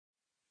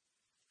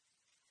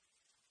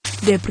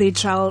The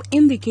pre-trial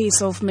in the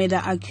case of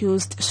murder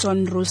accused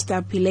Sean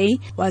Rooster Pillay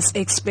was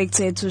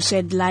expected to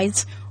shed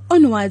light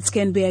on what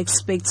can be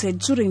expected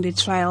during the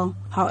trial.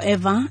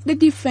 However, the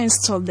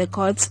defense told the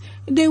court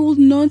they would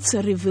not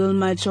reveal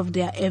much of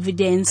their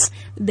evidence.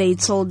 They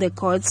told the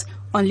court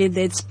only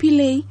that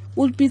Pillay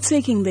would be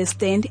taking the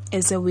stand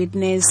as a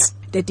witness.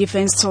 The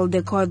defense told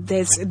the court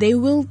that they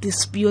will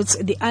dispute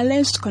the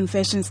alleged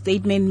confession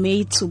statement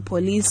made to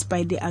police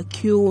by the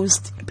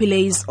accused.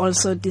 Pillay is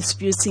also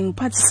disputing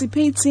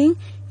participating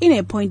in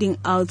a pointing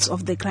out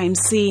of the crime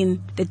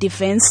scene. The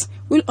defense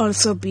will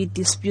also be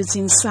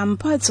disputing some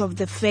parts of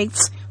the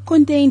facts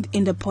contained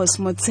in the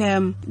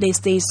post-mortem. The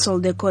state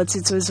told the court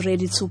it was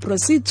ready to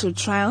proceed to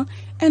trial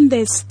and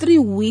that 3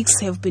 weeks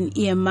have been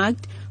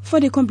earmarked for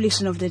the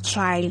completion of the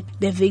trial.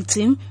 The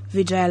victim,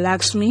 Vijaya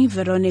Lakshmi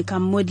Veronica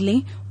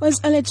Mudley,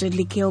 was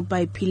allegedly killed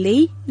by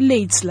Pillay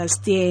late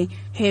last year.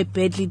 Her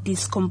badly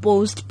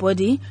decomposed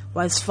body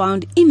was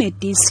found in a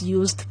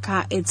disused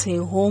car at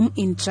her home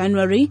in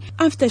January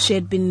after she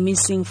had been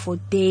missing for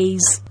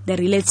days. The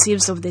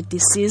relatives of the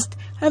deceased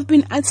have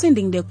been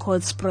attending the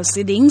court's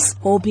proceedings,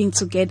 hoping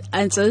to get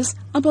answers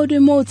about the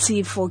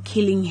motive for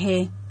killing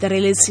her. The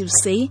relatives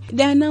say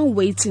they are now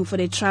waiting for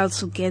the trial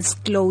to get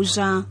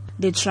closure.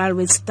 The trial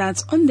will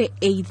start on the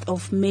 8th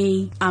of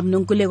May. I'm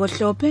Nonkulego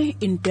Hlope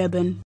in Durban.